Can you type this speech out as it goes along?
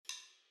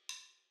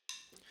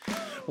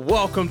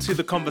Welcome to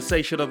the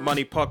Conversation of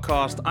Money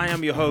podcast. I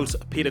am your host,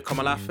 Peter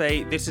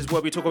Komalafe. This is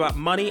where we talk about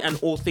money and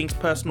all things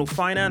personal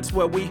finance,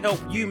 where we help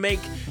you make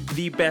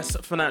the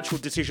best financial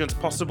decisions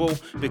possible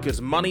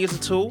because money is a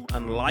tool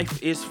and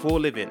life is for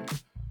living.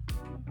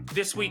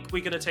 This week,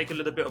 we're going to take a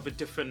little bit of a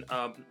different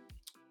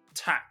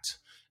tact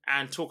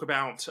and talk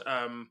about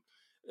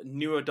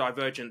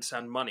neurodivergence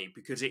and money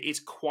because it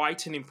is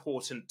quite an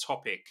important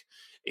topic.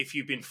 If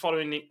you've been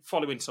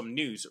following some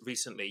news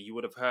recently, you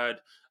would have heard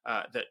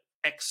that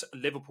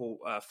ex-Liverpool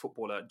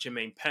footballer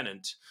Jermaine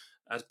Pennant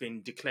has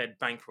been declared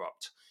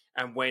bankrupt.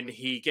 And when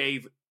he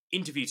gave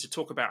interviews to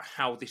talk about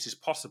how this is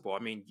possible, I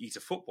mean, he's a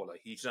footballer.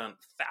 He's earned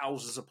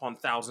thousands upon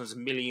thousands,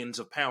 millions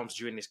of pounds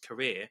during his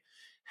career.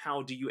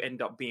 How do you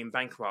end up being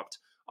bankrupt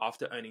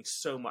after earning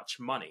so much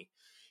money?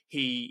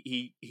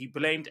 He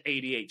blamed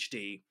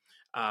ADHD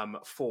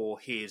for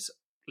his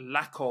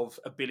lack of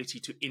ability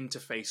to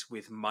interface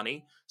with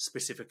money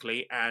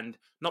specifically and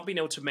not being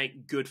able to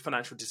make good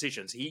financial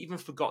decisions. He even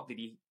forgot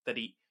that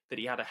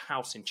he had a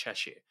house in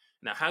Cheshire.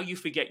 Now, how you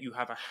forget you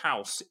have a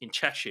house in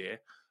Cheshire,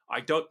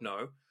 I don't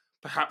know.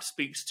 Perhaps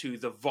speaks to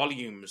the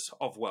volumes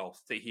of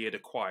wealth that he had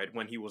acquired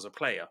when he was a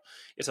player.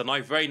 It's a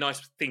very nice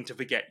thing to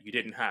forget you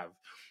didn't have.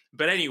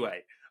 But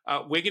anyway,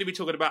 we're going to be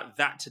talking about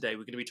that today.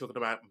 We're going to be talking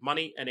about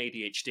money and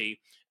ADHD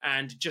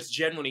and just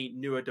generally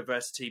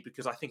neurodiversity,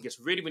 because I think it's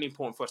really, really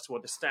important for us to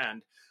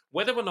understand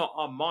whether or not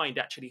our mind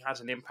actually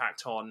has an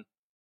impact on,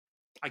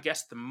 I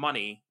guess, the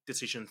money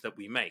decisions that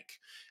we make.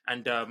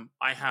 And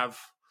I have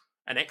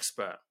an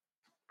expert,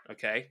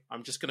 okay?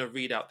 I'm just going to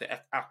read out the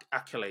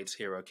accolades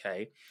here,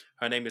 okay?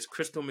 Her name is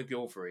Krystle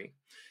McGilvery.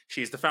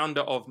 She is the founder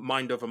of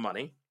Mind Over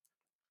Money.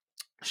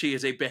 She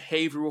is a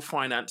behavioral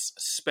finance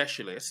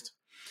specialist.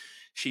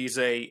 She's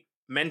a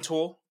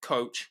mentor,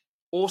 coach,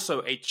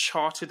 also a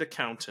chartered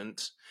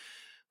accountant,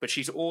 but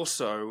she's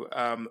also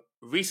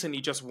recently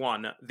just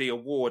won the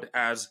award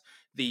as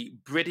the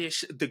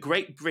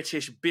Great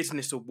British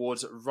Business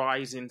Awards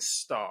Rising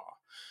Star.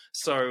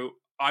 So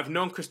I've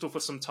known Krystle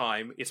for some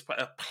time. It's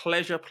a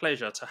pleasure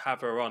to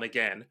have her on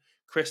again.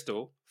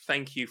 Krystle,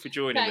 thank you for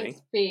joining me.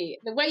 Thanks, Pete.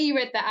 The way you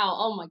read that out,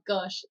 oh my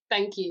gosh,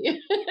 thank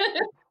you.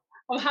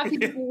 I'm happy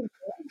to be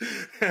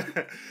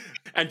here.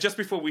 And just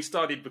before we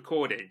started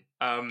recording,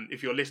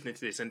 if you're listening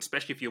to this, and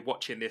especially if you're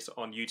watching this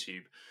on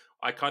YouTube,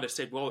 I kind of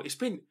said, well,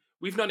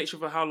 we've known each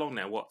other how long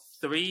now? What,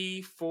 3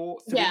 years?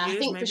 Yeah, I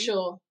think maybe? for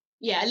sure.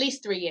 Yeah, at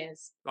least 3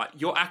 years. Like,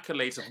 your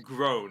accolades have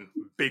grown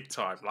big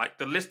time. Like,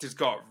 the list has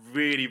got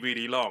really,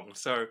 really long.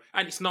 So,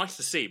 and it's nice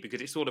to see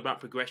because it's all about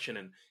progression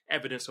and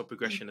evidence of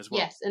progression as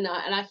well. Yes, and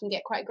I can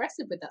get quite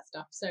aggressive with that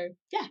stuff. So,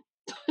 yeah.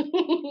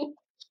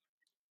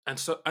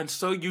 And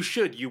so you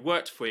should. You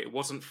worked for it. It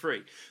wasn't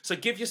free. So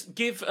give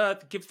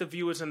the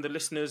viewers and the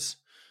listeners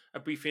a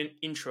brief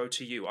intro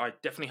to you. I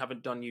definitely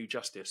haven't done you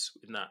justice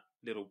in that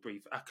little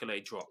brief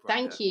accolade drop.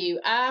 Thank you.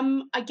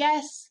 I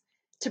guess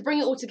to bring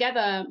it all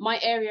together, my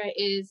area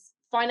is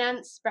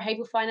finance,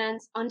 behavioral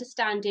finance,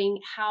 understanding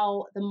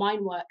how the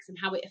mind works and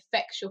how it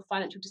affects your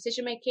financial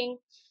decision making.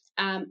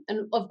 And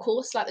of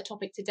course, like the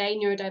topic today,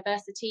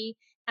 neurodiversity,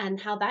 and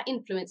how that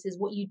influences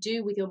what you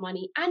do with your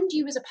money and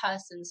you as a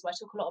person. So I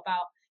talk a lot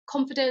about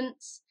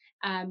confidence.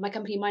 My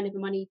company, Mind Over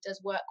Money, does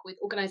work with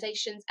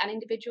organizations and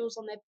individuals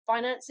on their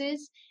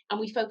finances. And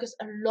we focus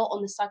a lot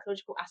on the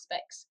psychological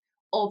aspects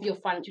of your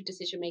financial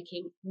decision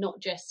making, not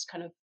just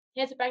kind of,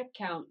 here's a bank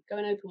account, go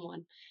and open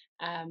one.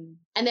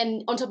 And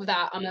then on top of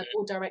that, I'm a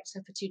board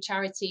director for 2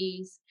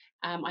 charities.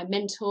 I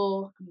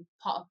mentor. I'm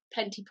part of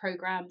plenty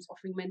programs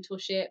offering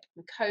mentorship.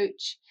 I'm a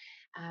coach.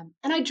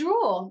 And I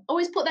draw.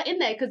 Always put that in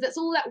there because that's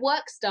all that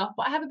work stuff,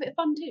 but I have a bit of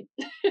fun too.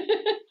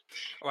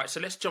 All right, so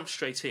let's jump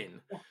straight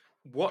in. Yeah.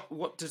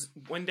 What does,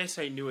 when they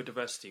say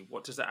neurodiversity,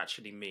 what does that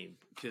actually mean?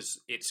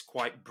 Because it's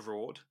quite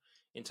broad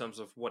in terms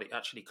of what it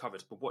actually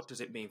covers, but what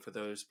does it mean for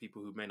those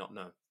people who may not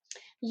know?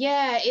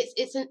 Yeah,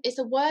 it's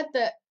a word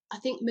that I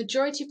think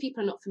majority of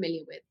people are not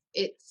familiar with.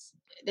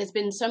 There's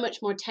been so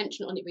much more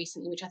attention on it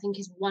recently, which I think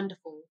is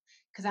wonderful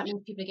because that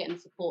means people are getting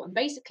support. And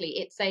basically,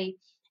 it's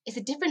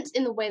a difference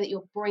in the way that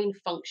your brain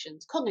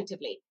functions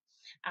cognitively,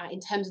 in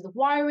terms of the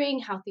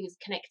wiring, how things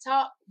connect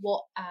up,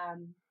 what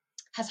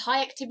has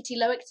high activity,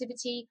 low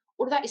activity.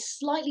 All of that is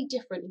slightly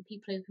different in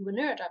people who are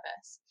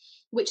neurodiverse,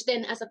 which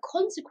then, as a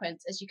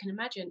consequence, as you can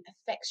imagine,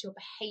 affects your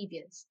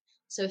behaviors.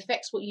 So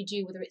affects what you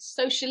do, whether it's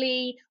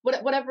socially,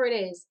 whatever it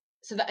is,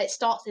 so that it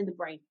starts in the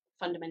brain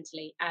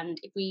fundamentally. And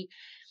if we,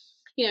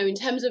 in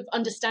terms of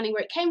understanding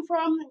where it came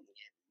from,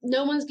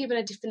 no one's given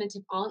a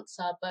definitive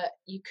answer, but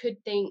you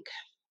could think,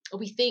 or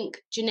we think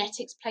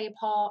genetics play a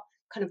part,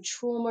 kind of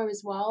trauma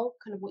as well,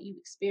 kind of what you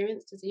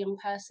experienced as a young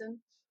person.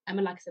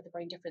 And like I said, the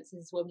brain differences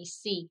is where we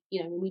see,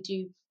 when we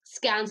do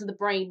scans of the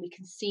brain, we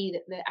can see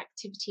that the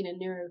activity in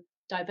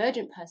a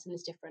neurodivergent person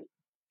is different.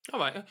 All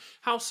right.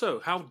 How so?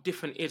 How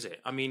different is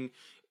it? I mean,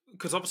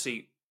 because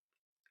obviously,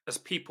 as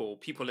people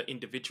are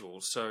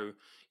individuals. So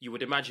you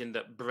would imagine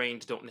that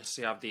brains don't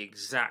necessarily have the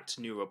exact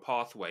neural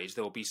pathways.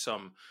 There will be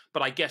some,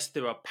 but I guess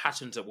there are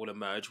patterns that will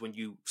emerge when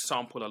you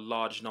sample a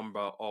large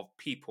number of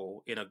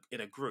people in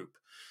a group.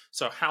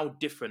 So how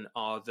different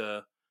are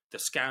the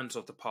scans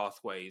of the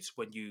pathways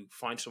when you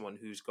find someone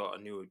who's got a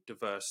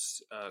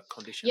neurodiverse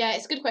condition? Yeah,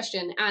 it's a good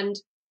question. And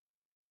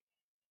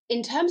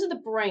in terms of the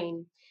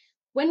brain,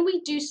 when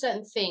we do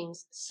certain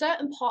things,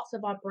 certain parts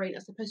of our brain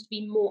are supposed to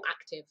be more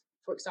active,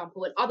 for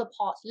example, and other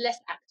parts less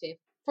active.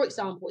 For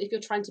example, if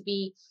you're trying to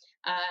be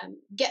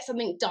get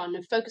something done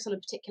and focus on a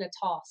particular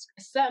task,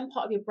 a certain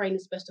part of your brain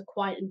is supposed to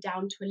quieten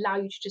down to allow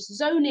you to just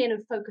zone in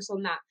and focus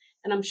on that.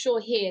 And I'm sure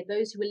here,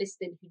 those who are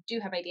listening who do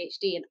have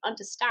ADHD and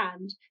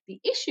understand the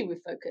issue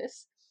with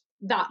focus,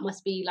 that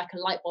must be like a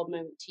light bulb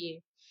moment to you.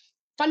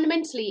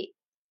 Fundamentally,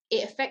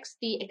 it affects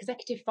the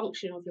executive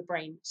function of your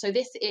brain. So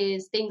this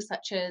is things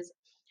such as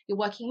your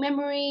working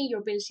memory,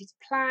 your ability to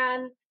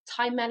plan,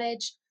 time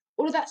manage.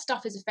 All of that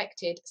stuff is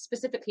affected,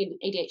 specifically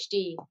in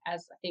ADHD,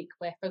 as I think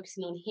we're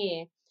focusing on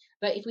here.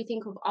 But if we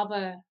think of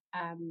other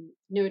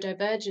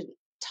neurodivergent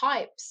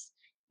types,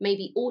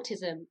 maybe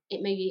autism,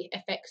 it maybe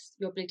affects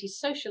your ability to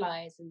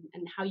socialize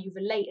and how you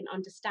relate and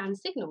understand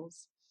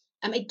signals.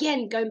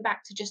 Again, going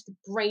back to just the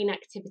brain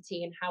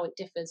activity and how it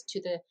differs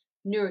to the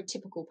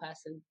neurotypical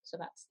person. So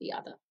that's the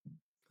other.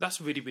 That's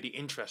really, really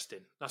interesting.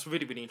 That's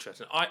really, really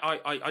interesting.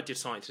 I did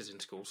sciences in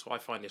school, so I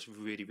find this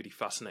really, really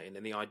fascinating.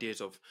 And the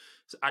ideas of,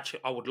 actually,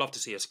 I would love to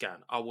see a scan.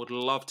 I'd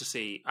love to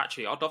see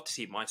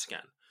my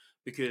scan,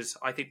 because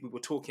I think we were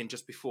talking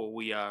just before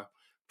we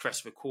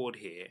press record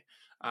here,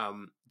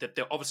 that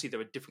there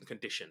are different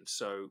conditions.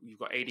 So you've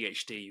got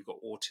ADHD, you've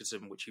got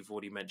autism, which you've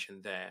already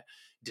mentioned there.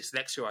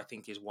 Dyslexia, I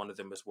think, is one of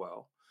them as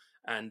well.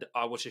 And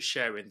I was just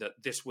sharing that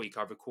this week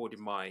I recorded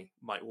my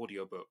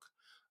audiobook,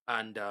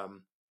 and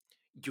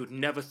you'd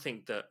never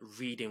think that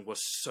reading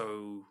was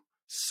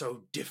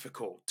so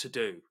difficult to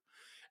do.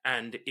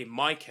 And in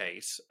my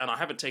case, and I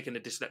haven't taken a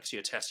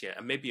dyslexia test yet,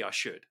 and maybe I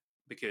should,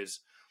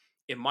 because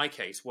in my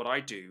case, what I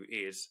do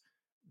is,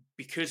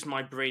 because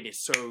my brain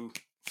is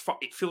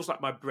it feels like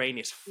my brain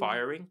is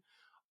firing,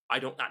 I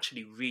don't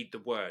actually read the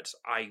words.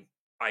 I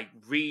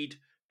read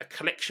a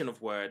collection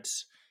of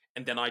words,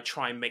 and then I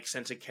try and make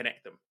sense and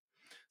connect them.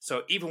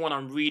 So even when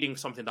I'm reading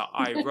something that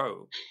I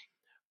wrote,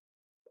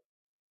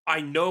 I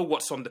know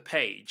what's on the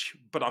page,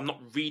 but I'm not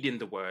reading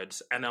the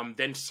words, and I'm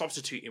then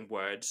substituting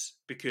words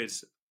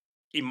because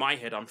in my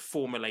head I'm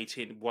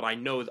formulating what I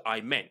know that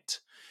I meant,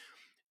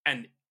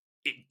 and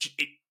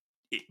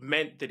it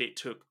meant that it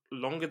took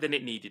longer than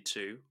it needed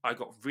to. I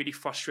got really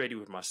frustrated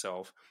with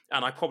myself,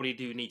 and I probably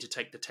do need to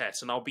take the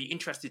test. And I'll be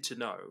interested to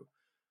know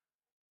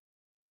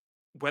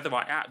whether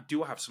I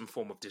do have some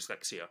form of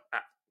dyslexia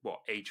at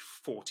age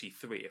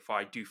 43, if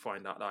I do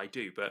find out that I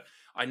do. But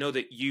I know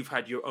that you've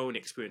had your own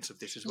experience of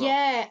this as well.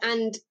 Yeah,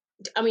 and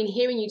I mean,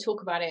 hearing you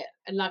talk about it,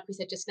 and like we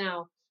said just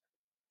now,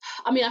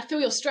 I mean, I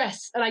feel your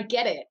stress and I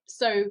get it.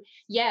 So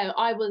yeah,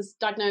 I was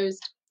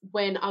diagnosed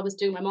when I was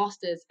doing my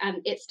master's, and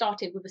it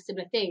started with a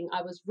similar thing.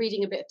 I was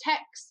reading a bit of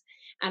text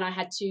and I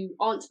had to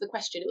answer the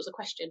question. It was a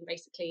question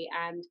basically,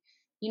 and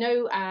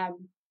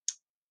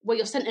where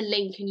you're sent a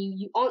link and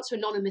you answer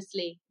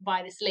anonymously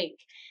via this link,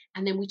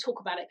 and then we talk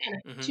about it kind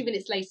of 2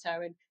 minutes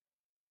later, and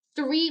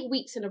 3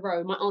 weeks in a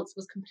row my answer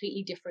was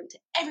completely different to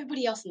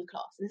everybody else in the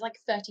class, and there's like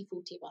 30,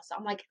 40 of us. So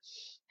I'm like,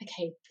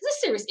 okay, there's a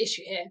serious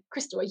issue here.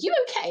 Krystle, are you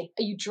okay?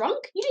 Are you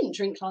drunk? You didn't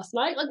drink last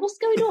night, like what's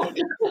going on?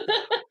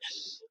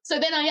 So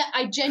then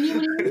I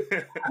genuinely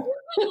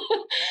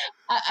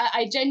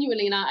I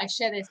genuinely, and I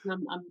share this, and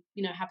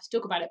I'm happy to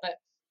talk about it, but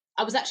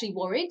I was actually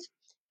worried,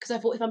 because I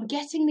thought, if I'm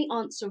getting the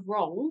answer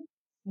wrong,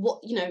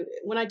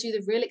 when I do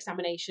the real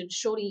examination,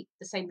 surely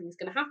the same thing is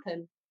going to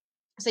happen.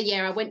 So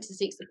yeah, I went to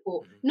seek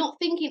support, not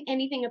thinking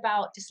anything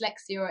about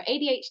dyslexia or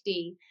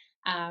ADHD,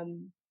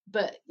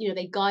 but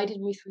they guided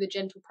me through the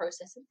gentle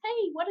process. And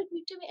hey, why don't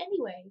you do it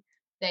anyway?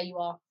 There you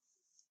are.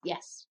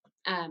 Yes,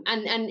 and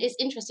it's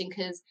interesting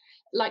because,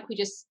 like we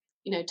just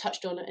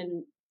touched on,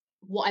 and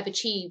what I've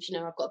achieved.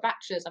 I've got a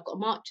bachelor's, I've got a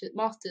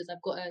master's,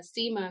 I've got a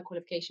SEMA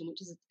qualification,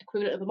 which is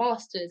equivalent of a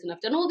master's, and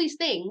I've done all these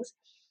things.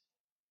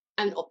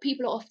 And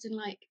people are often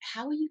like,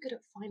 how are you good at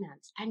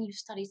finance? And you've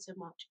studied so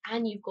much,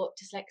 and you've got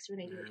dyslexia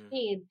and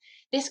ADHD. And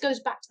this goes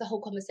back to the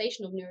whole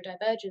conversation of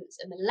neurodivergence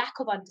and the lack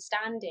of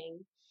understanding.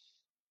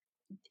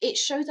 It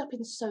shows up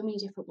in so many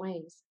different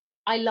ways.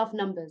 I love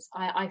numbers.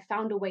 I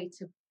found a way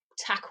to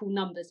tackle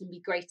numbers and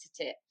be great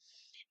at it.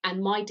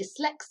 And my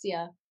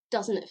dyslexia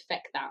doesn't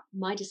affect that.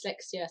 My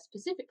dyslexia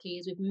specifically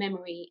is with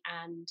memory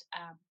and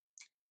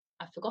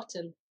I've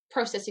forgotten,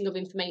 processing of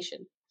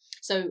information.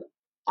 So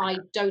I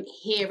don't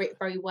hear it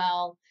very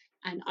well,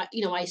 and I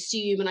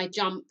assume and I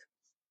jump.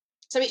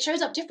 So it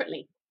shows up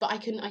differently, but I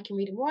can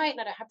read and write, and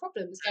I don't have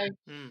problems. So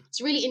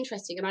it's really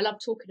interesting, and I love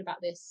talking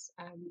about this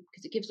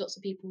because it gives lots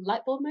of people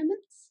light bulb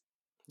moments.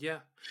 Yeah,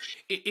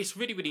 it's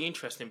really, really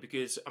interesting,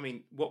 because I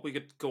mean, what we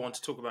could go on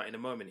to talk about in a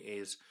moment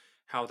is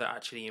how that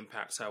actually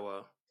impacts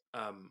our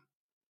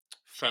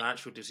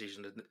financial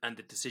decisions and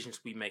the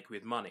decisions we make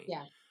with money.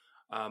 Yeah.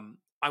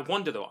 I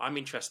wonder though, I'm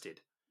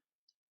interested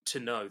to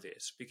know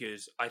this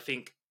because I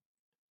think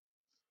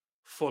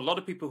for a lot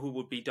of people who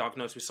would be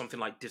diagnosed with something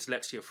like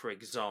dyslexia, for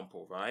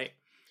example, right?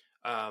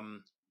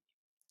 Um,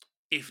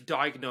 if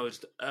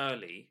diagnosed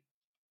early,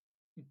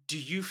 do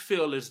you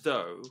feel as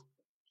though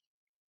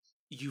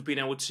you've been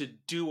able to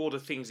do all the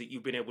things that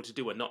you've been able to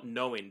do and not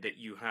knowing that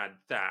you had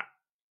that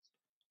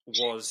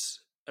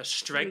was a Mm.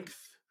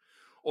 strength?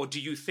 Or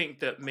do you think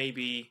that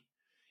maybe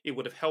it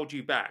would have held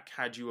you back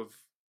had you have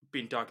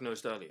been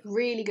diagnosed earlier?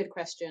 Really good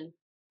question.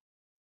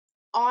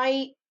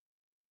 I'm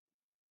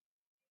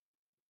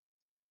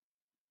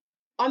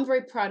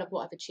very proud of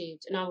what I've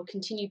achieved, and I will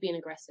continue being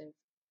aggressive.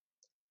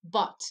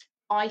 But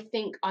I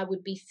think I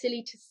would be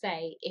silly to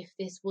say if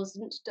this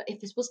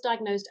was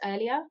diagnosed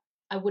earlier,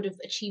 I would have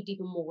achieved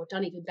even more,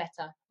 done even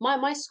better.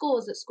 My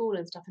scores at school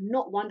and stuff are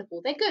not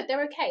wonderful. They're good.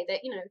 They're okay.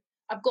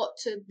 I've got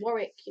to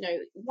Warwick.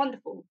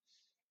 Wonderful.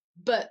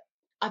 But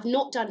I've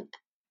not done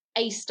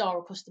A star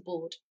across the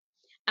board,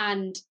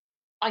 and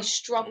I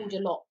struggled Mm.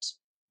 a lot,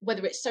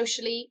 whether it's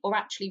socially or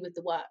actually with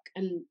the work.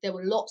 And there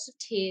were lots of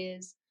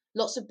tears,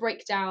 lots of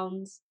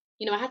breakdowns.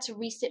 I had to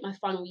resit my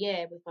final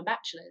year with my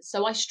bachelor's.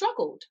 So I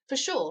struggled for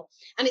sure.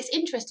 And it's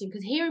interesting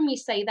because hearing me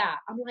say that,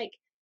 I'm like,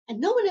 and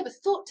no one ever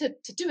thought to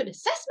do an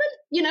assessment,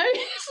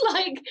 It's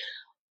like,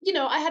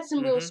 I had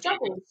some real Mm-hmm.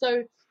 struggles.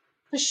 So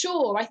for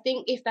sure, I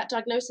think if that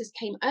diagnosis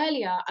came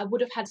earlier, I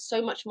would have had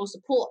so much more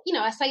support.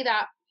 I say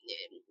that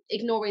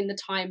ignoring the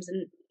times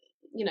and,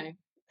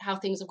 how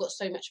things have got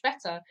so much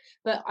better.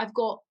 But I've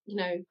got,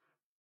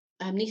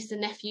 nieces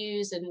and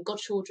nephews and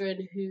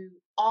godchildren who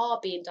are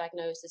being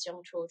diagnosed as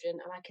young children,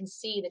 and I can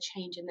see the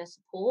change in their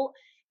support,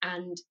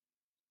 and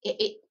it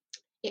it,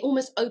 it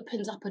almost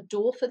opens up a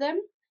door for them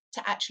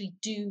to actually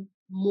do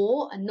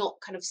more and not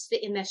kind of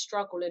sit in their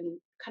struggle and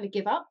kind of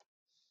give up.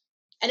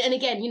 And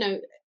again,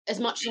 as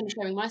much as I'm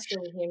sharing my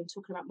story here and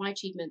talking about my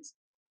achievements,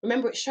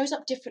 remember it shows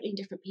up differently in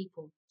different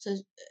people. So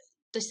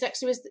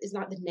dyslexia is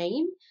like the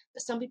name,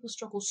 but some people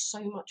struggle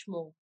so much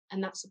more,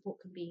 and that support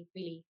can be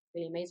really,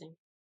 really amazing.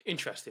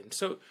 Interesting.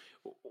 So,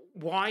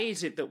 why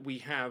is it that we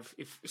have,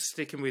 if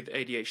sticking with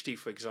ADHD,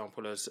 for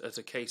example, as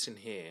a case in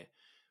here,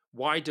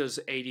 why does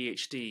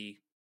ADHD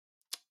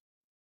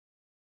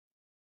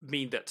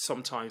mean that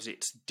sometimes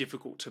it's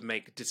difficult to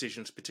make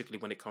decisions, particularly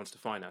when it comes to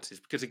finances?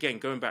 Because again,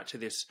 going back to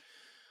this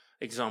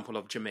example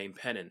of Jermaine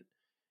Pennant,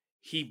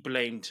 he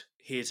blamed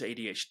his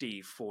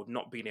ADHD for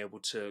not being able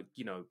to,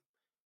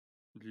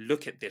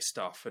 look at this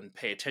stuff and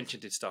pay attention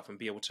to stuff and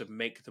be able to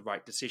make the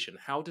right decision.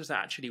 How does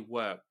that actually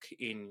work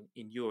in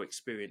your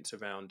experience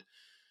around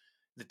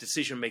the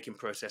decision making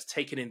process,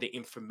 taking in the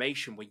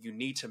information when you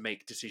need to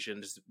make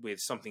decisions with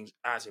something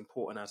as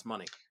important as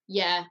money?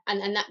 Yeah,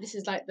 and that this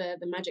is like the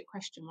magic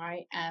question,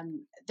 right?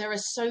 There are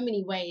so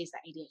many ways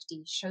that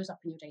ADHD shows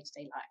up in your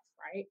day-to-day life,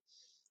 right?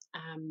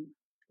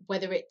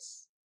 Whether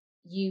it's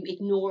you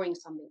ignoring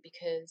something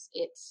because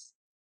it's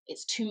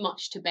too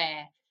much to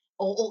bear,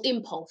 or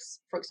impulse.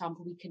 For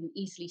example, we can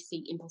easily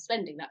see impulse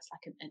spending. That's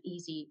like an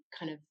easy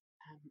kind of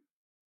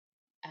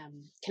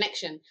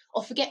connection.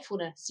 Or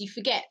forgetfulness. You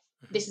forget.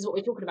 Mm-hmm. This is what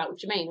we're talking about with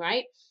Jermaine,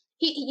 right?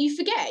 You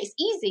forget. It's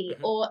easy.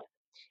 Mm-hmm.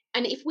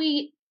 And if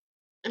we,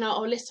 and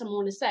I'll list some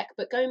more in a sec,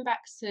 but going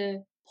back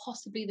to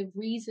possibly the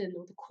reason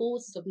or the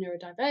causes of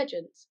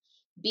neurodivergence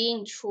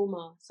being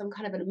trauma, some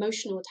kind of an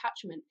emotional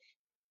attachment,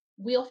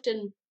 we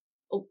often,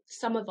 or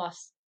some of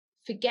us,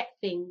 forget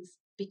things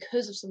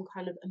because of some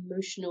kind of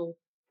emotional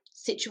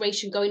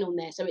situation going on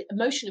there. So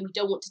emotionally, we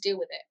don't want to deal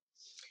with it.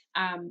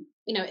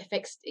 It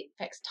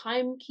affects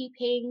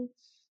timekeeping.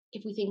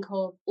 If we think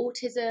of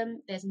autism,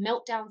 there's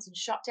meltdowns and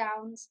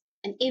shutdowns,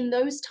 and in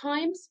those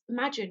times,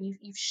 imagine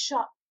you've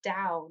shut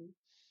down.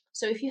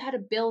 So if you had a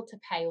bill to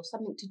pay or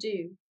something to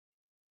do,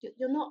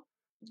 you're not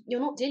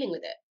dealing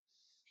with it.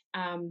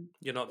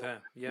 You're not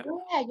there. Yeah.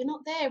 Yeah, you're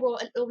not there, or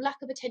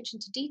lack of attention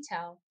to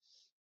detail.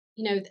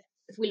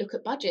 If we look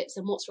at budgets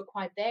and what's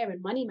required there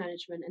and money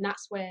management, and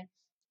that's where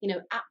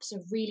apps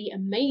are really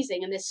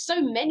amazing, and there's so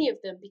many of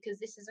them because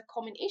this is a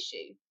common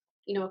issue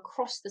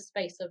across the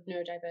space of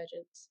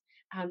neurodivergence.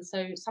 And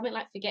so something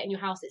like forgetting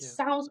your house, it Yeah.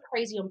 sounds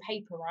crazy on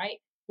paper,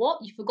 right? What,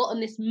 you've forgotten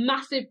this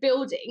massive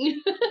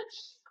building?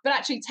 But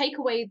actually take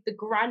away the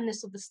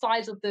grandness of the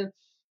size of the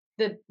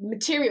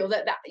material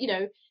that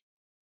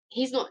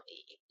he's not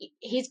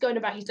he's going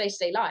about his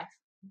day-to-day life.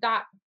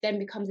 That then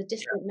becomes a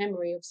distant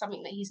memory of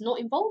something that he's not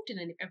involved in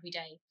every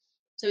day.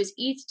 So it's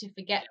easy to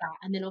forget that,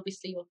 and then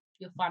obviously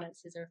your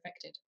finances are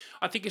affected.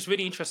 I think it's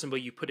really interesting where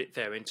you put it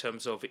there in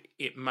terms of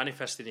it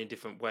manifesting in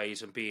different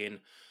ways and being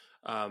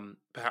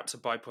perhaps a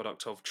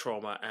byproduct of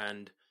trauma,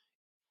 and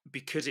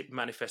because it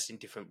manifests in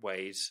different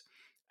ways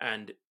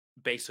and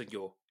based on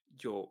your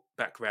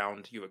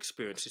background, your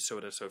experiences, so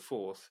on and so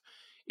forth,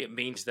 it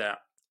means that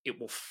it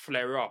will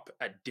flare up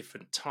at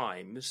different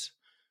times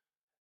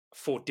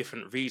for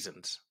different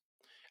reasons.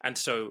 And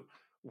so,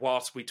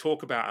 whilst we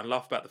talk about and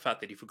laugh about the fact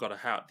that he forgot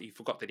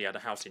that he had a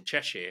house in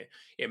Cheshire,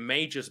 it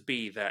may just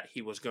be that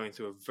he was going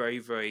through a very,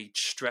 very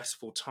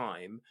stressful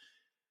time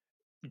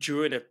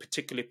during a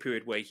particular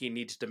period where he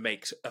needed to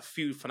make a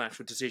few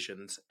financial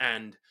decisions,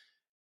 and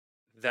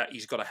that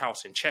he's got a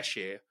house in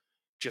Cheshire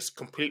just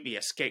completely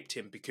escaped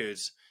him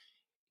because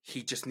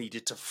he just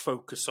needed to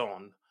focus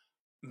on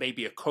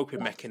maybe a coping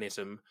Yes.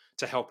 mechanism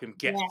to help him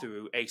get Yeah.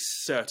 through a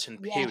certain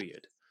Yeah.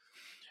 period.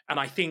 And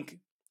I think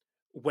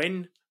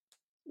when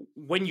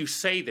you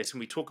say this and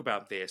we talk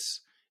about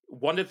this,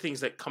 one of the things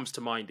that comes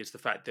to mind is the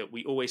fact that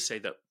we always say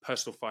that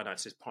personal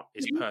finance is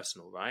Mhm.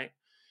 personal, right?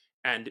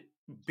 And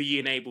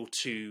being able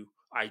to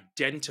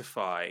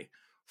identify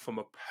from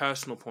a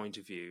personal point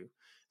of view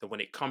that when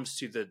it comes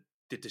to the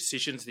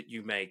decisions that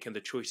you make and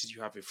the choices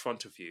you have in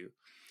front of you,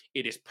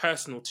 it is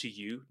personal to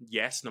you,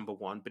 yes, number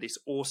one, but it's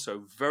also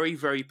very,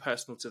 very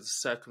personal to the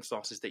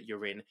circumstances that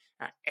you're in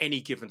at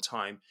any given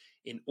time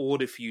in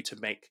order for you to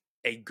make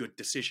a good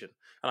decision.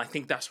 And I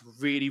think that's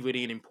really,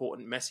 really an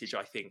important message.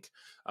 I think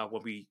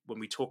when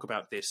we talk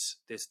about this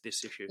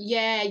issue.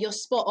 Yeah, you're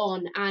spot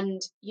on.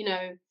 And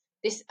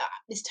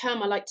this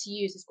term I like to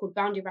use is called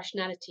boundary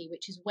rationality,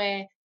 which is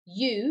where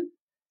you,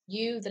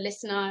 the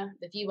listener,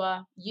 the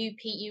viewer, you,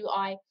 Pete, you,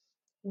 I,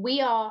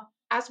 we are,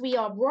 as we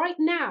are right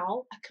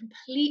now, a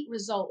complete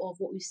result of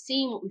what we've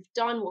seen, what we've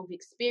done, what we've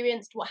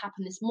experienced, what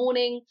happened this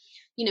morning,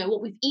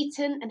 what we've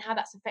eaten and how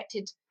that's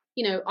affected,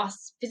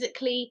 us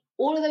physically.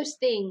 All of those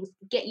things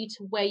get you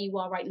to where you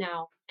are right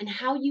now. And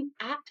how you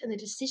act and the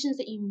decisions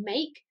that you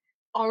make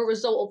are a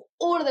result of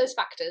all of those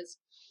factors.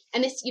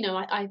 And this,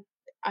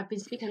 I've been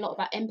speaking a lot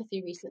about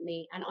empathy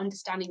recently and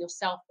understanding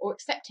yourself or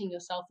accepting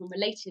yourself and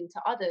relating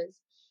to others.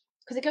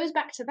 Because it goes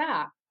back to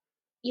that,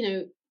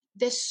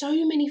 there's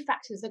so many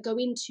factors that go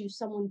into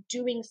someone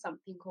doing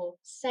something or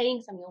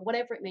saying something or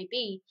whatever it may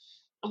be.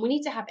 And we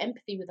need to have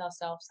empathy with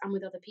ourselves and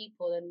with other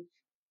people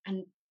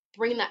and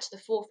bring that to the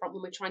forefront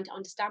when we're trying to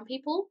understand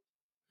people.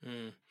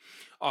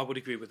 I would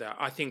agree with that.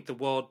 I think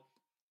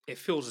it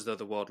feels as though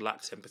the world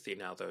lacks empathy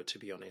now, though, to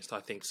be honest. I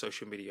think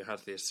social media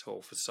has this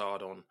whole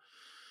facade on,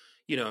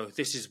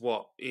 this is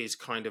what is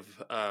kind of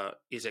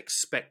is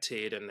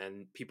expected, and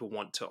then people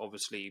want to,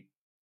 obviously,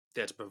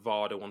 there's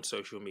bravado on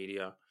social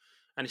media.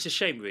 And it's a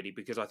shame, really,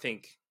 because I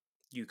think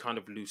you kind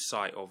of lose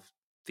sight of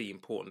the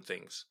important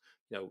things.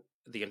 At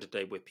the end of the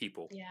day, we're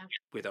people Yeah.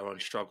 with our own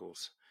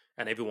struggles,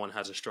 and everyone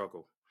has a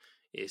struggle.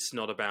 It's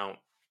not about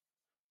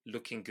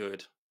looking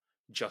good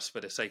just for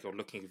the sake of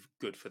looking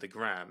good for the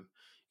gram.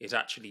 Is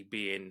actually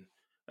being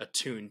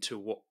attuned to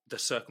what the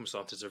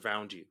circumstances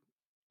around you,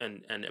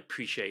 and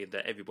appreciating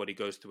that everybody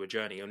goes through a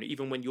journey. And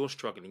even when you're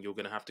struggling, you're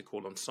going to have to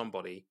call on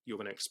somebody. You're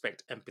going to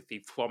expect empathy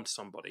from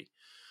somebody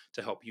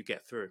to help you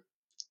get through.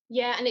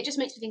 Yeah, and it just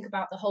makes me think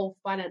about the whole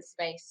finance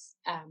space.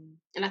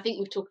 And I think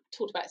we've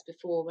talked about this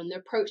before, and the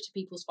approach to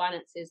people's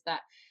finances,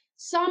 that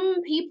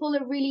some people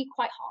are really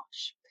quite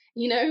harsh.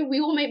 We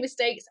all make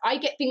mistakes. I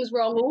get things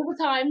wrong all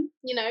the time.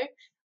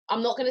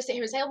 I'm not going to sit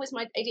here and say, oh, it's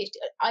my ADHD.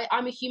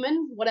 I'm a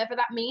human, whatever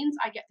that means.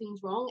 I get things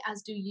wrong,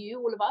 as do you,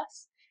 all of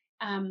us.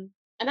 And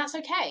that's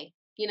okay.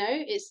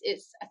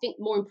 It's, I think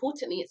more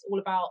importantly, it's all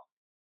about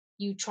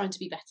you trying to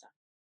be better.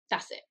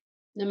 That's it,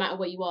 no matter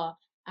where you are.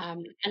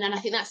 And then I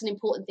think that's an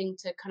important thing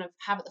to kind of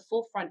have at the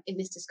forefront in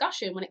this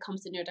discussion when it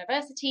comes to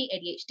neurodiversity,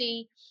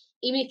 ADHD.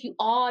 Even if you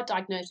are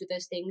diagnosed with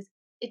those things,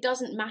 it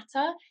doesn't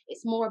matter.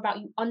 It's more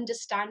about you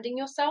understanding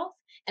yourself.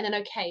 And then,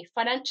 okay,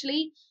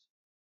 financially,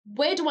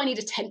 where do I need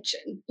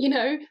attention?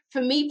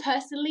 For me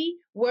personally,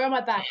 where are my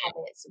bad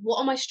habits?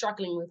 What am I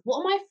struggling with? What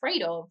am I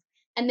afraid of?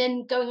 And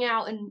then going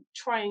out and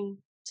trying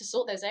to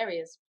sort those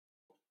areas.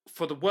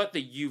 For the work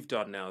that you've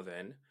done now,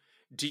 then,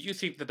 do you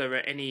think that there are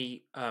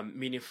any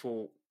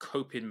meaningful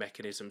coping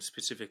mechanisms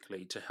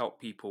specifically to help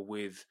people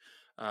with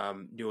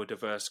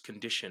neurodiverse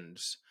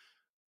conditions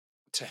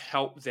to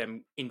help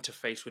them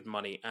interface with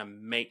money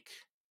and make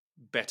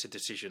better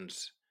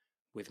decisions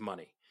with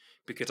money?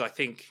 Because I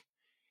think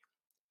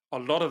a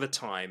lot of the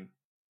time,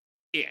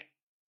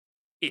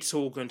 it's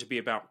all going to be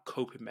about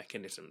coping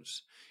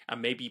mechanisms,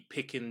 and maybe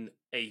picking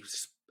a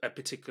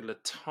particular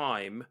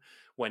time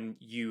when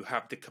you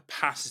have the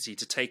capacity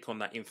to take on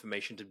that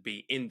information, to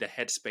be in the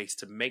headspace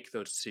to make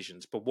those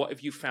decisions. But what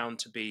have you found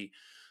to be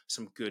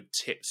some good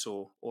tips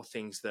or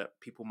things that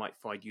people might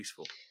find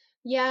useful?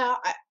 Yeah,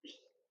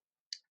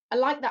 I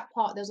like that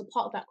part. There's a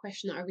part of that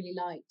question that I really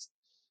liked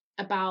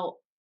about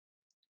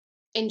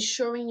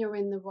ensuring you're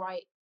in the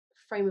right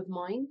frame of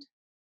mind,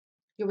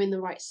 you're in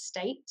the right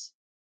state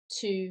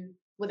to,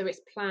 whether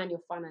it's plan your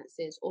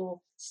finances or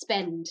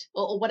spend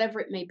or whatever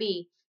it may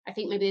be. I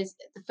think maybe there's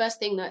the first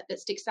thing that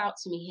sticks out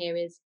to me here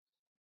is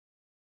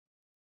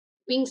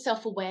being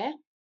self-aware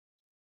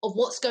of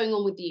what's going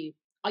on with you.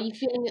 Are you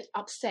feeling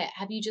upset?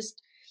 Has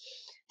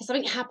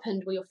something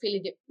happened where you're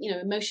feeling,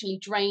 emotionally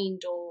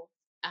drained or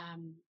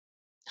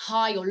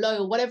high or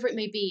low or whatever it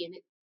may be? And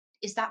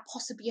is that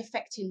possibly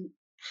affecting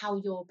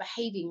how you're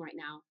behaving right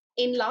now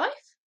in life?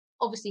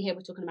 Obviously, here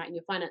we're talking about in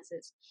your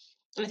finances.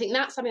 And I think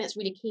that's something that's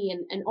really key.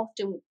 And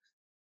often,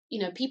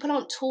 people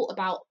aren't taught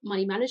about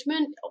money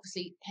management,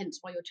 obviously, hence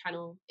why your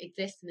channel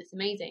exists and it's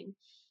amazing.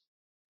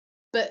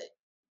 But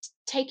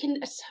taking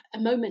a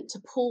moment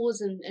to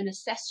pause and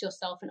assess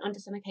yourself and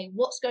understand, okay,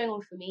 what's going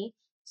on for me?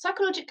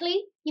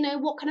 psychologically,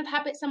 what kind of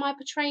habits am I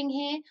portraying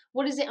here?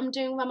 What is it I'm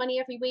doing with my money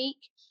every week?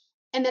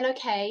 And then,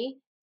 okay,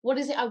 what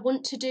is it I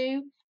want to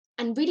do?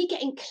 And really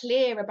getting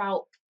clear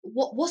about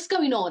what's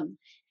going on.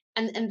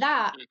 And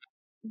that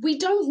we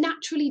don't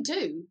naturally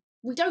do.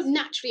 We don't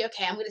naturally,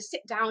 okay, I'm going to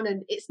sit down,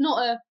 and it's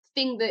not a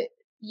thing that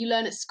you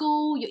learn at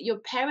school. Your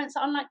parents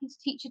are unlikely to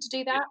teach you to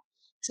do that.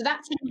 So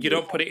that's... You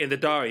don't put it in the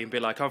diary and be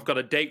like, I've got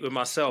a date with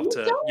myself You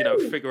to,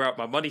 don't. figure out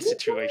my money You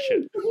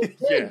situation. don't. You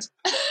Yeah. should.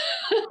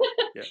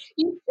 Yeah.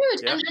 You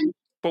should. Yeah. And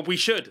But we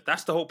should.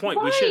 That's the whole point.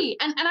 right. We should.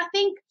 And I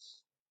think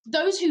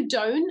those who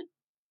don't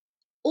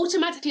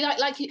automatically,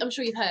 like I'm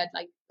sure you've heard,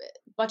 like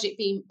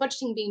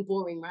budgeting being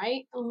boring,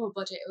 right? Oh,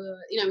 budget,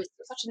 it's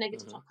such a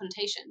negative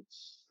connotation.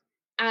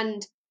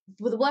 And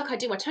with the work I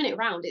do, I turn it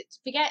around. It's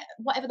forget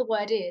whatever the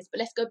word is, but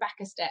let's go back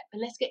a step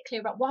and let's get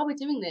clear about why we're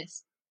doing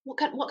this. What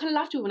kind of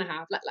life do we want to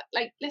have?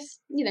 Like let's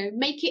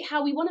make it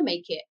how we want to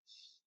make it,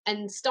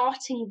 and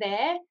starting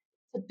there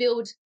to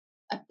build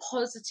a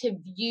positive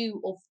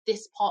view of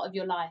this part of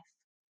your life.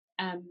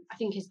 I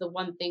think is the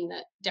one thing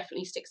that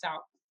definitely sticks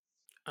out.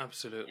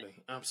 Absolutely.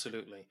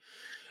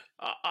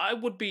 I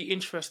would be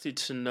interested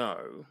to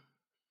know,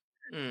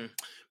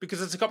 because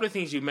there's a couple of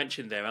things you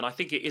mentioned there, and I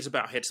think it is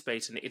about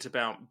headspace, and it's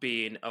about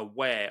being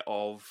aware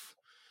of,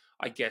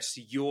 I guess,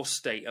 your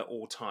state at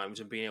all times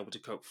and being able to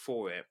cope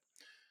for it.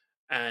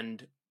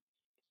 And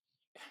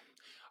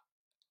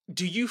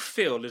do you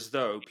feel as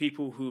though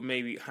people who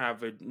maybe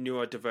have a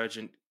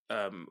neurodivergent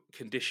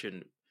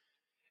condition,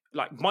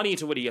 like money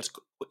is already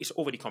it's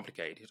already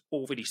complicated, it's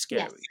already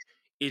scary. Yes.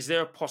 Is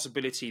there a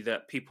possibility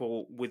that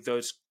people with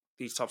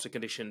these types of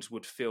conditions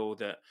would feel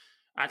that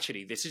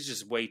actually this is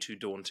just way too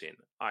daunting?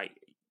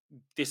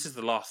 This is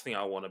the last thing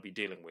I want to be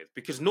dealing with,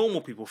 because normal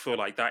people feel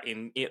like that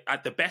in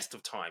at the best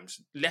of times,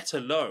 let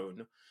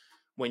alone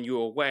when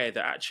you're aware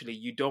that actually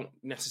you don't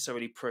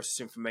necessarily process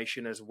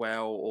information as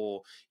well,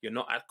 or you're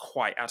not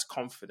quite as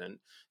confident.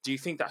 Do you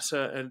think that's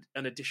an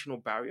additional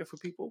barrier for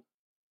people?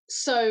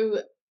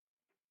 So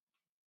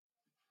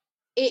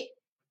it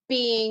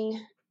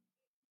being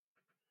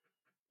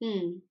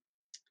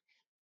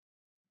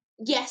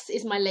yes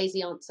is my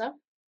lazy answer.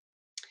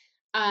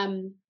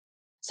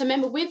 So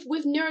remember,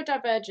 with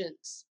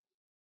neurodivergence,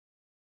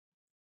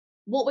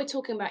 what we're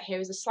talking about here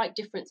is a slight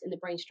difference in the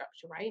brain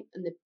structure, right?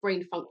 And the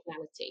brain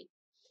functionality.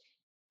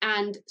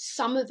 And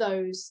some of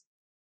those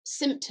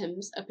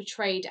symptoms are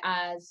portrayed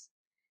as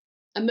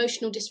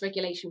emotional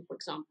dysregulation, for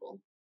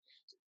example,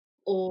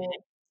 or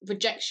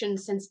rejection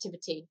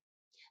sensitivity.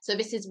 So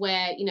this is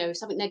where, if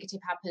something negative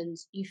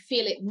happens, you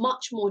feel it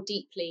much more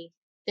deeply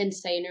than,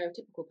 say, a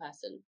neurotypical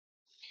person.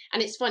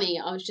 And it's funny,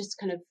 I was just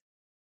kind of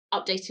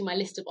updating my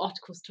list of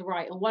articles to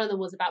write, and one of them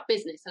was about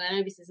business. And I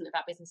know this isn't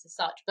about business as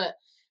such, but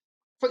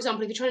for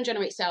example, if you're trying to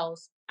generate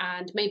sales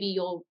and maybe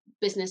your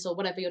business or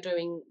whatever you're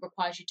doing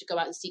requires you to go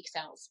out and seek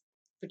sales,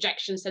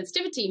 rejection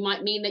sensitivity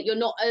might mean that you're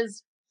not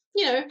as,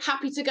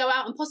 happy to go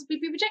out and possibly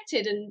be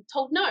rejected and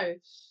told no.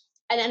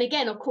 And then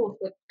again, of course,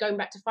 we're going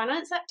back to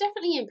finance, that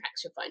definitely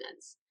impacts your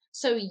finance.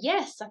 So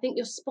yes, I think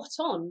you're spot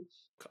on.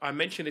 I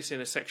mentioned this in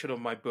a section of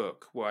my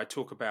book where I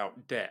talk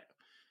about debt.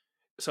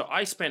 So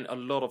I spent a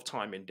lot of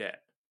time in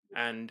debt.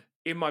 And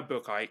in my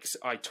book, I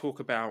talk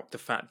about the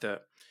fact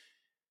that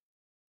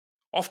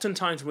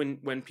oftentimes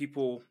when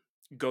people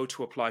go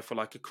to apply for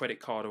like a credit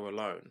card or a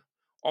loan,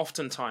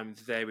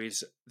 oftentimes there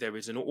is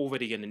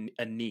already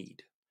a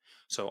need.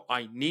 So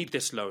I need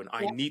this loan,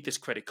 I need this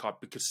credit card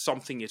because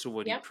something is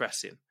already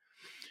pressing.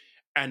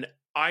 And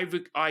I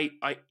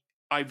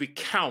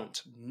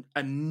recount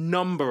a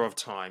number of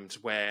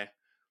times where,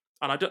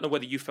 and I don't know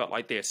whether you felt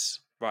like this,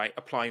 right?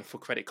 Applying for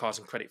credit cards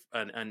and credit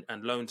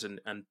and loans and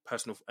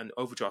personal and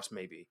overdrafts,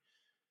 maybe.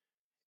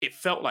 It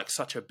felt like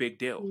such a big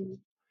deal.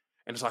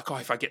 And it's like, oh,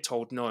 if I get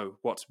told no,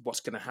 what's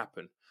going to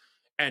happen?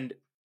 And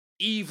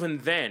even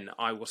then,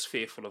 I was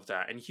fearful of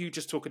that. And you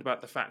just talking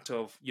about the fact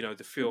of,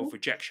 the fear of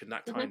rejection,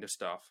 that kind of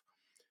stuff.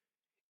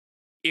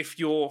 If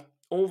you're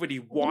already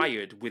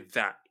wired with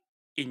that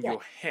in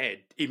your head,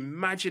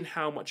 imagine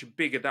how much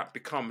bigger that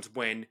becomes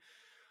when,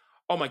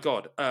 oh my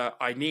God,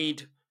 I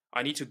need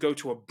to go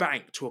to a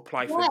bank to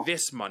apply for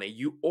this money.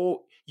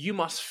 You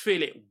must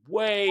feel it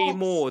way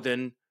more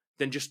than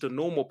just a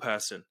normal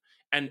person.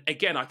 And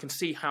again, I can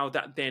see how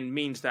that then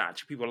means that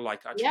actually people are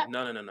like, actually,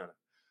 no.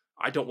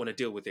 I don't want to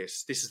deal with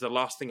this. This is the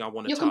last thing I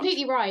want to touch. You're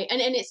completely right. And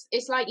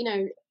it's like,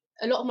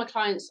 a lot of my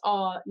clients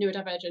are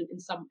neurodivergent in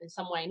some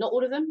way. Not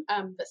all of them,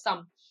 but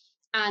some.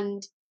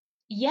 And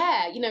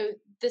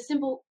the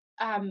simple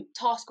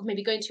task of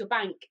maybe going to your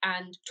bank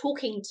and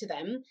talking to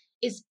them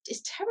is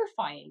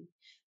terrifying,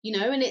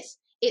 and it's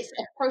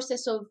a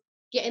process of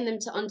getting them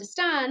to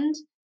understand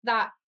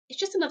that it's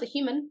just another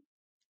human.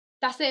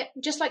 That's it,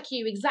 just like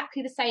you,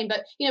 exactly the same.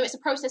 But it's a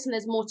process, and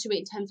there's more to it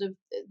in terms of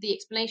the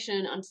explanation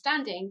and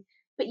understanding.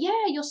 But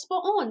yeah, you're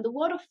spot on. The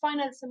world of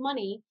finance and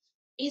money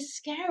is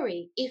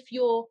scary if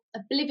you're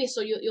oblivious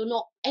or you're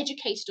not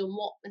educated on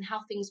what and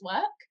how things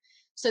work.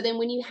 So then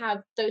when you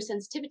have those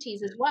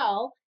sensitivities as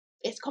well,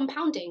 it's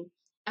compounding.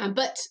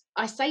 But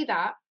I say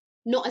that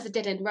not as a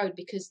dead end road,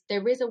 because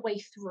there is a way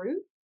through.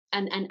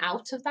 and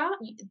out of that.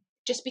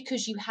 Just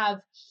because you have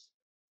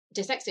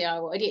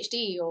dyslexia or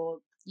ADHD or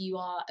you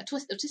are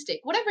autistic,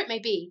 whatever it may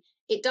be,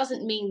 it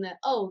doesn't mean that,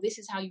 oh, this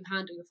is how you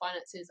handle your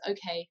finances.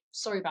 Okay,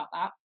 sorry about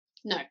that.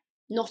 No,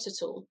 not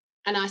at all.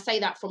 And I say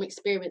that from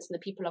experience and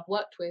the people I've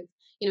worked with,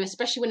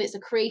 especially when it's a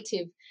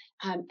creative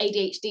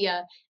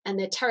ADHDer and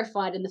they're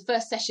terrified. In the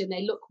first session,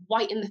 they look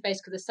white in the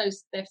face because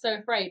they're so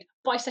afraid.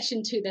 By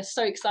session 2, they're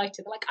so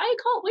excited. They're like, I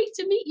can't wait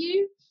to meet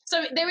you.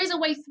 So there is a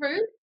way through.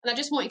 And I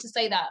just wanted to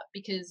say that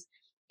because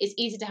it's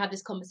easy to have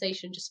this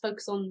conversation. Just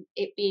focus on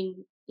it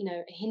being,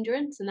 a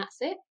hindrance and that's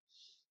it,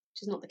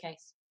 which is not the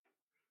case.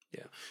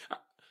 Yeah.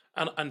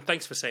 And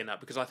thanks for saying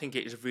that, because I think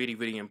it is really,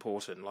 really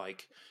important.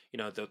 Like,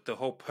 the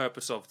whole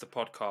purpose of the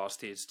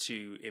podcast is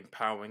to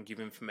empower and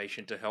give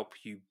information to help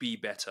you be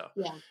better.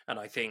 Yeah. And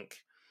I think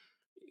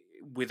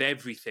with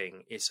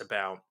everything, it's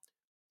about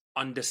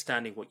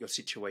understanding what your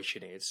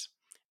situation is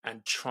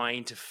and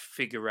trying to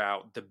figure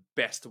out the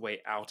best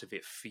way out of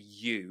it for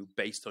you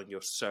based on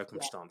your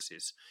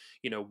circumstances.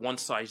 Yeah. One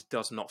size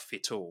does not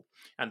fit all.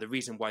 And the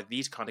reason why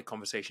these kind of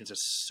conversations are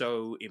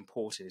so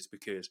important is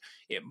because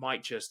it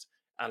might just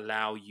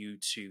allow you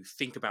to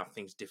think about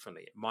things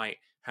differently. It might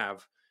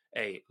have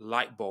a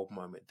light bulb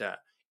moment that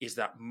is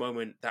that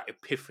moment, that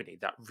epiphany,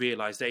 that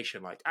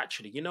realization, like,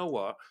 actually, you know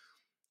what?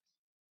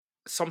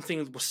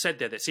 Something was said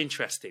there that's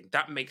interesting.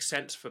 That makes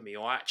sense for me.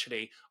 Or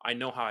actually, I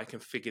know how I can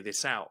figure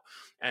this out.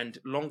 And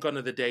long gone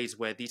are the days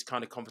where these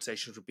kind of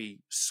conversations would be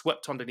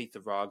swept underneath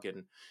the rug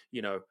and,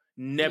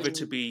 never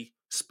to be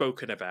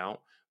spoken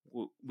about.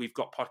 We've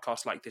got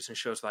podcasts like this and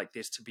shows like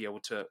this to be able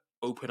to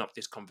open up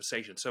this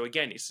conversation. So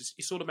again,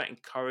 it's all about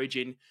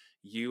encouraging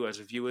you as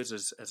viewers,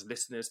 as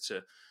listeners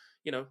to,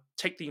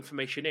 take the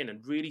information in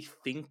and really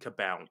think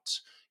about,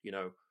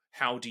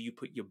 how do you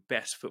put your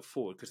best foot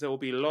forward? Because there will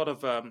be a lot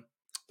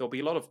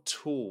of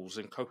tools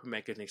and coping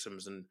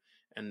mechanisms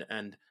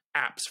and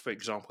apps, for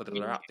example, that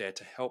are out there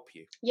to help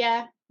you.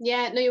 Yeah.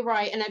 No, you're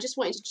right. And I just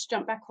wanted to just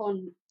jump back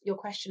on your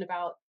question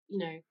about,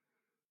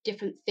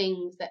 different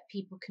things that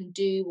people can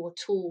do or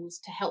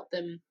tools to help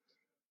them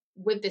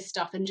with this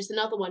stuff. And just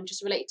another one,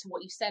 just related to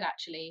what you said,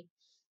 actually,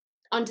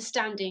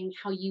 understanding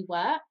how you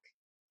work,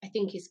 I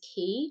think is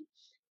key.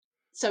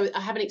 So I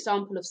have an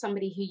example of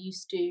somebody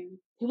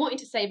who wanted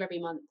to save every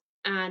month.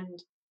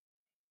 And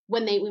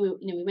when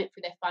we went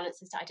through their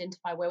finances to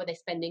identify where were they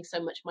spending so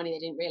much money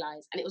they didn't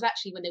realize. And it was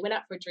actually when they went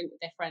out for a drink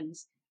with their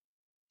friends.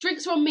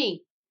 Drinks are on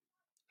me.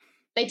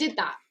 They did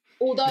that.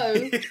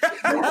 Although,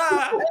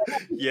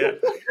 yeah.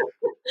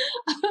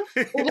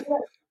 although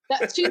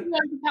that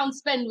 £200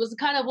 spend was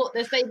kind of what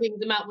their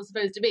savings amount was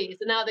supposed to be.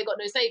 So now they got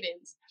no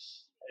savings.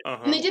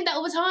 And they did that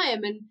all the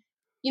time.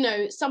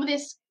 And, some of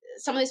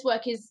this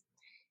work is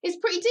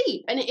pretty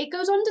deep, and it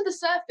goes under the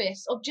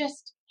surface of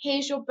just,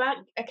 here's your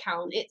bank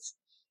account. It's,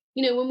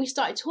 when we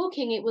started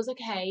talking, it was,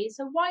 okay,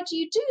 so why do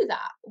you do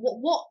that?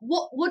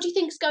 What do you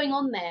think's going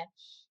on there?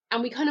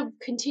 And we kind of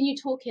continued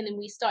talking, and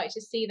we started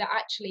to see that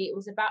actually it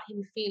was about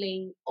him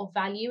feeling of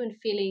value and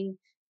feeling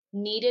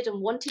needed and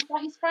wanted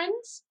by his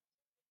friends.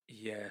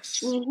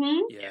 Yes. Mm-hmm.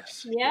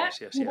 Yes. Yeah.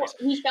 Yes.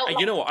 He felt and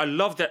you know what? I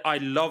love that. I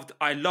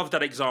love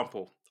that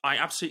example. I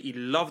absolutely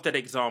love that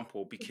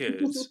example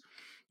because,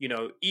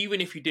 even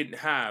if you didn't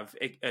have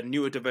a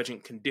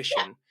neurodivergent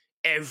condition,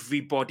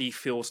 everybody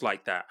feels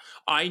like that.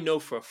 I know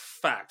for a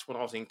fact when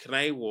I was in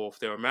Canary Wharf,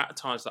 there were amount of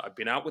times that I've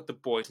been out with the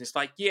boys and it's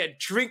like, yeah,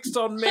 drinks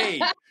on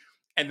me.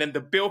 And then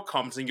the bill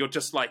comes and you're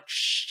just like,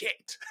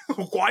 shit,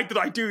 why did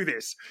I do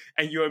this?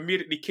 And you're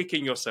immediately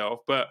kicking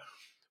yourself. But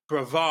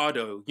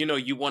bravado,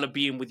 you want to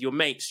be in with your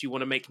mates, you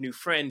want to make new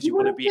friends, you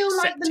want to be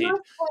accepted.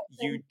 Like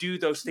you do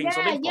those things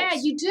on impulse. Yeah,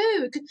 you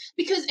do.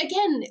 Because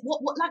again,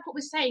 what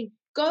we're saying,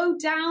 go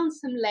down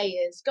some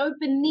layers, go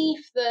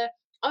beneath the,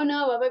 oh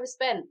no, I've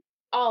overspent.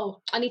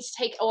 Oh, I need to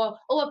take, I've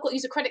got to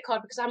use a credit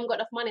card because I haven't got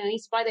enough money. I need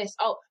to buy this.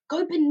 Oh,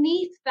 go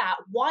beneath that.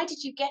 Why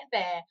did you get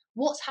there?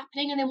 What's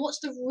happening? And then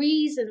what's the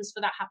reasons for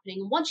that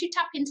happening? And once you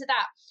tap into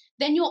that,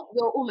 then you're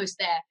almost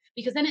there,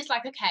 because then it's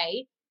like,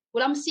 okay,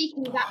 well, I'm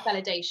seeking that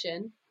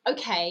validation.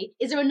 Okay,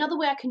 is there another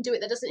way I can do it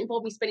that doesn't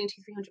involve me spending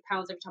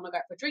 £200-300 every time I go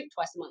out for a drink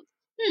twice a month?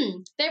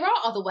 There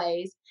are other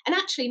ways. And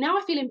actually, now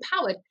I feel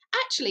empowered.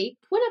 Actually,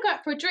 when I go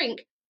out for a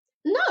drink,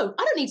 no,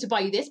 I don't need to buy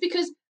you this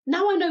because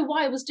now I know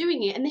why I was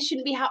doing it, and this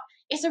shouldn't be how.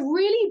 It's a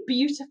really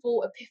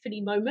beautiful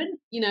epiphany moment,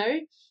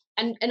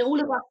 and all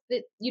of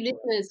us, you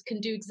listeners, can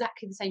do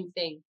exactly the same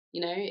thing.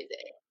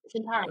 It's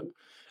empowering.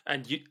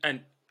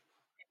 And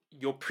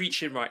you're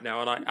preaching right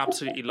now, and I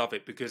absolutely love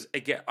it because,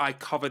 again, I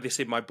cover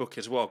this in my book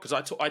as well, because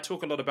I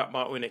talk a lot about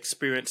my own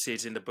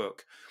experiences in the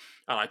book,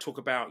 and I talk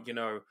about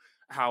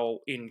how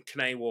in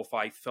Canary Wharf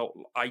I felt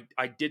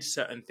I did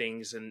certain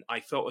things and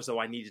I felt as though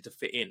I needed to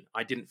fit in.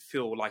 I didn't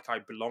feel like I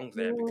belonged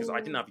there because I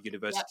didn't have a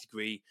university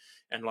degree,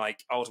 and I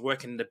was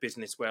working in a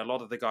business where a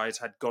lot of the guys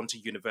had gone to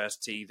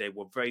university. They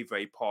were very,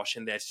 very posh,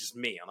 and there's just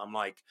me, and I'm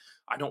like,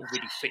 I don't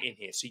really fit in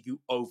here. So you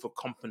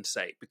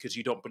overcompensate because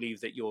you don't believe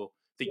that you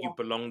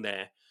belong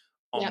there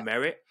on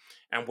merit.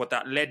 And what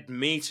that led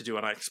me to do,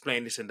 and I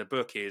explain this in the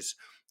book, is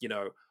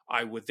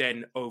I would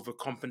then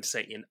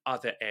overcompensate in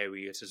other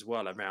areas as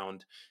well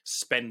around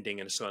spending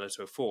and so on and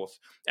so forth.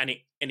 And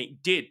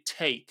it did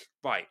take,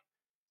 right,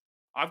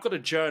 I've got to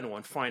journal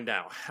and find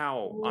out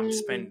how I'm Mm.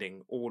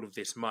 spending all of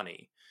this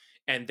money.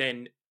 And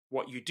then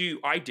what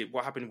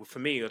happened for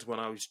me was when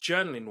I was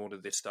journaling all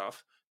of this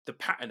stuff, the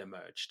pattern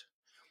emerged.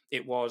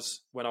 It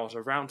was when I was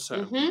around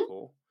certain Mm-hmm.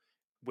 people,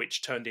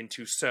 which turned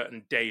into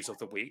certain days of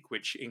the week,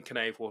 which in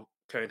Canary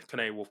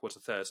Wharf was a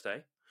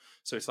Thursday.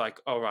 So it's like,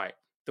 all right,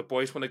 the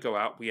boys want to go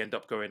out. We end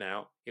up going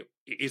out. It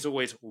is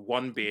always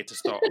one beer to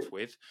start off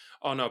with.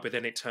 Oh no, but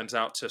then it turns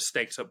out to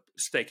steak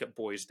at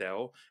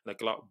Boysdale and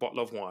a bottle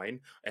of wine,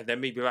 and then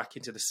maybe back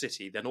into the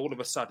city. Then all of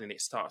a sudden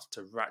it starts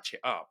to ratchet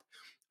up.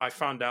 I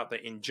found out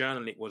that in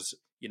journaling it was,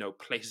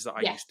 places that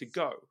I Yes. used to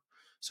go.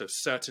 So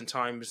certain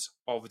times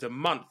of the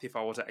month, if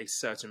I was at a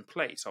certain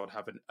place, I would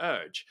have an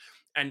urge.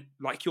 And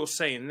like you're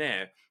saying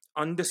there,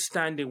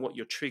 understanding what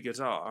your triggers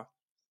are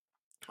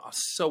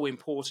so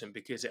important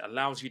because it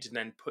allows you to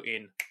then put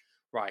in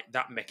right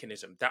that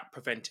mechanism, that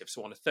preventive.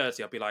 So on a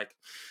Thursday, I'll be like,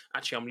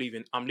 actually,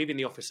 I'm leaving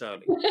the office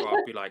early, or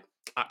I'll be like,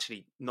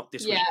 actually, not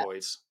this Yeah. week,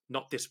 boys,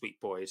 not this week,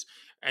 boys.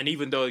 And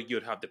even though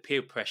you'd have the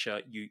peer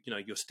pressure,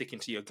 you're sticking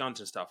to your guns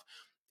and stuff,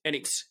 and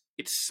it's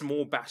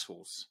small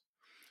battles,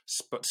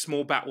 but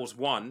small battles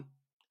won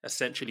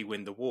essentially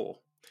win the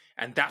war.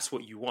 And that's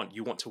what you want.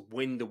 You want to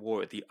win the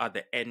war at the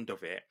other end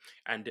of it.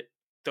 And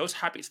those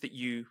habits that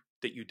you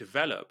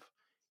develop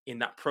in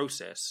that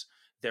process,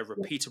 they're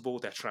repeatable,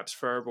 they're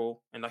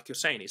transferable, and like you're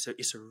saying, it's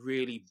a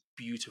really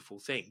beautiful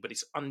thing. But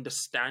it's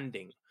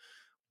understanding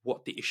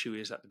what the issue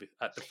is at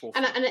the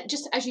forefront. And it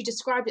just as you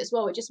described it as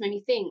well, it just made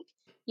me think.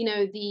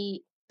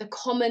 The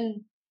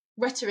common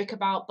rhetoric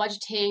about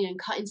budgeting and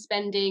cutting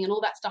spending and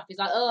all that stuff is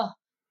like, oh,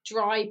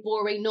 dry,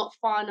 boring, not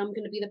fun. I'm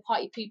going to be the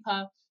party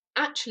pooper.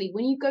 Actually,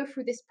 when you go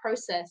through this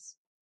process,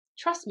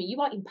 trust me,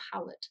 you are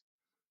empowered.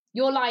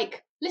 You're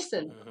like,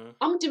 listen, Mm-hmm.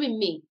 I'm doing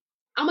me.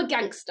 I'm a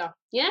gangster.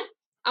 Yeah.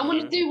 I'm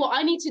going to do what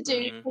I need to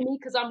do for me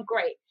because I'm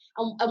great.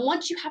 And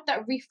once you have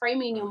that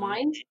reframing in your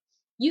mind,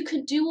 you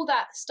can do all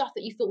that stuff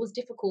that you thought was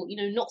difficult,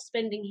 not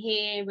spending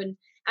here and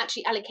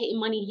actually allocating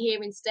money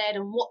here instead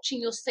and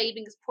watching your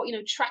savings,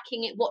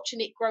 tracking it, watching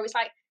it grow. It's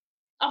like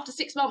after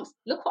 6 months,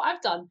 look what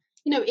I've done.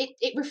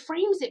 It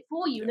reframes it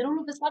for you. Yeah. And then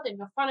all of a sudden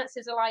your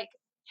finances are like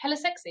hella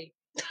sexy,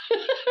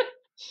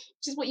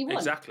 which is what you want.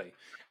 Exactly.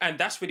 And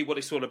that's really what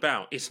it's all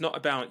about. It's not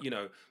about,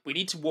 we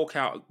need to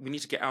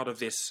get out of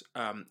this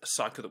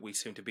cycle that we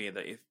seem to be in,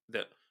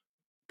 that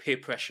peer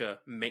pressure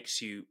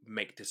makes you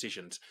make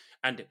decisions.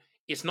 And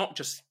it's not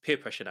just peer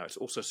pressure now, it's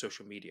also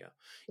social media,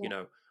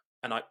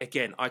 and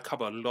I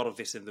cover a lot of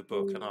this in the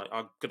book, and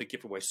I'm going to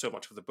give away so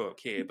much of the book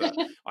here, but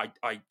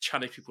I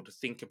challenge people to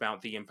think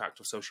about the impact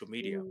of social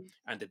media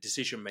and the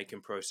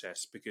decision-making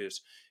process,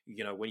 because,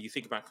 when you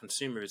think about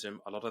consumerism,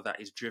 a lot of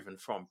that is driven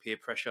from peer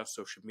pressure,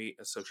 social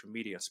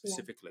media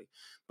specifically,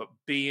 but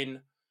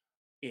being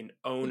in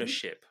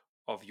ownership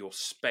of your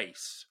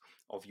space,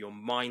 of your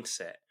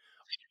mindset,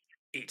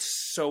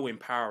 it's so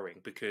empowering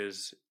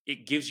because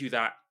it gives you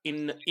that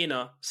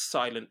inner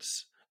silent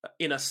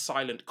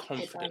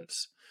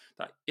confidence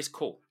that it's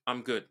cool.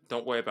 I'm good.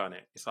 Don't worry about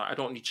it. It's like, I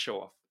don't need to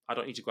show off. I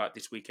don't need to go out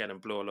this weekend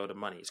and blow a load of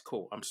money. It's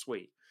cool. I'm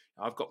sweet.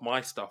 I've got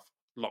my stuff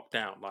locked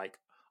down. Like,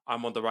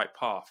 I'm on the right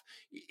path.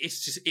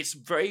 It's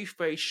very,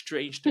 very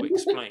strange to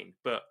explain,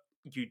 but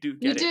you do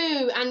get it. You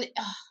do. And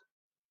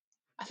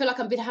I feel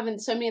like I've been having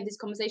so many of these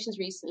conversations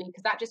recently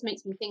because that just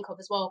makes me think of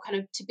as well, kind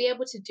of to be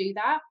able to do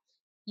that,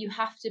 you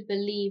have to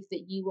believe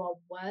that you are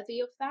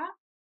worthy of that.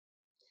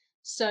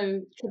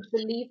 So to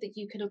believe that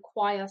you can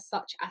acquire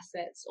such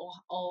assets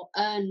or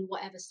earn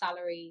whatever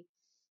salary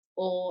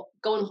or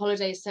go on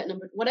holiday a certain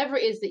number, whatever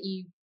it is that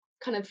you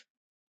kind of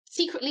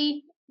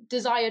secretly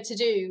desire to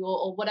do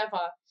or whatever.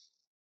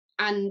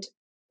 And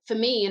for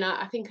me, and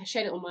I think I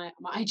shared it on my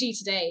IG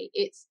today,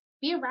 it's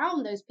be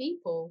around those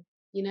people,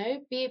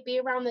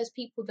 be around those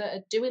people that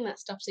are doing that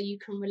stuff so you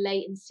can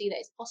relate and see that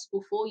it's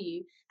possible for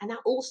you. And that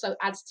also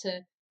adds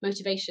to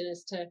motivation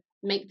as to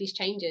make these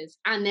changes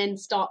and then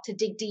start to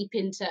dig deep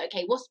into,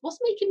 okay, what's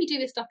making me do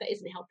this stuff that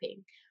isn't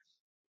helping?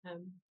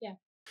 Yeah.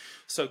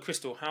 So,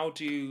 Krystle, how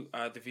do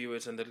the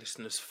viewers and the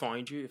listeners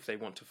find you if they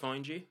want to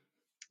find you?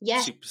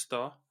 Yeah.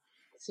 Superstar,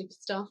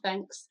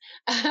 thanks.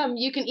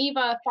 You can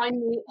either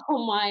find me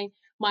on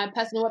my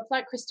personal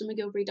website,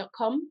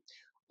 krystlmcgilvery.com,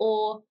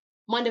 or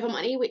Mind Over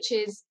Money, which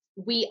is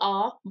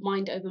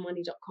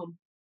wearemindovermoney.com.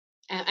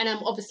 And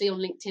I'm obviously on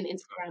LinkedIn,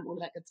 Instagram, all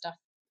that good stuff.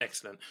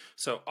 Excellent.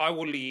 So I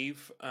will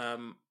leave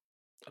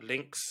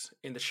links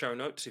in the show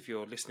notes if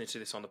you're listening to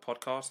this on the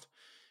podcast.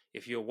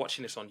 If you're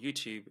watching this on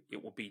YouTube,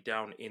 it will be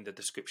down in the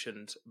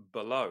descriptions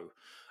below.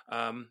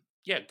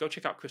 Go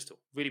check out Krystle.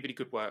 Really, really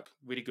good work.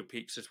 Really good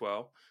peeps as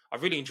well. I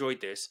really enjoyed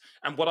this.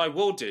 And what I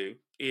will do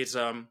is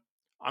I'm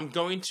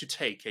going to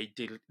take a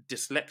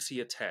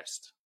dyslexia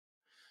test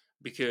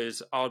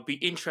because I'll be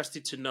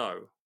interested to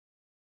know.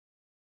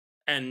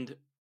 And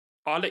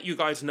I'll let you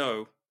guys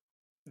know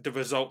the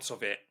results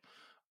of it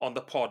on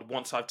the pod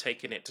once I've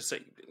taken it to say,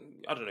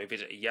 I don't know if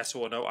it's a yes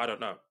or a no. I don't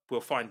know. We'll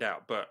find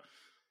out. But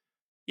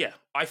yeah,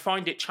 I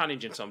find it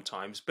challenging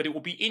sometimes, but it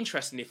will be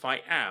interesting if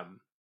I am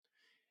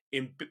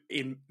in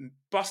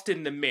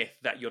busting the myth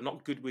that you're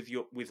not good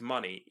with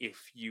money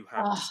if you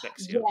have Oh,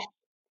 dyslexia. yeah.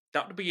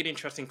 That would be an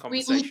interesting We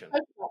conversation.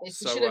 spoke about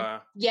this. We should So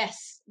have.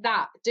 Yes,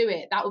 that do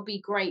it. That would be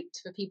great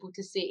for people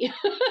to see.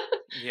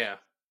 yeah.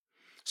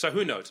 So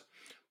who knows?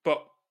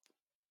 But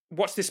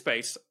watch this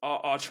space.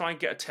 I'll try and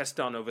get a test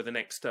done over the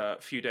next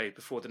few days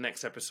before the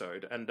next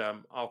episode, and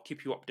I'll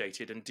keep you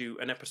updated and do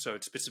an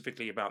episode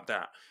specifically about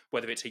that,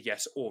 whether it's a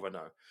yes or a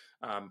no.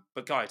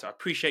 But guys, I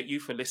appreciate you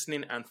for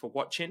listening and for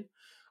watching.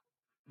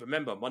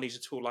 Remember, money's a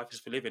tool, life is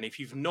for living. If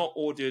you've not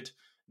ordered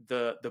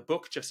the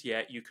book just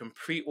yet, you can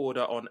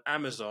pre-order on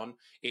Amazon.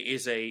 It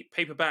is a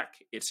paperback,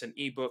 it's an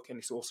ebook, and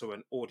it's also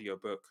an audio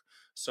book.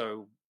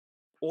 So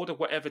order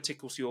whatever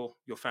tickles your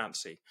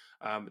fancy.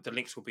 The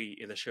links will be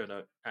in the show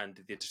note and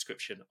the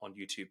description on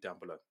YouTube down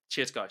below.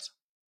 Cheers, guys.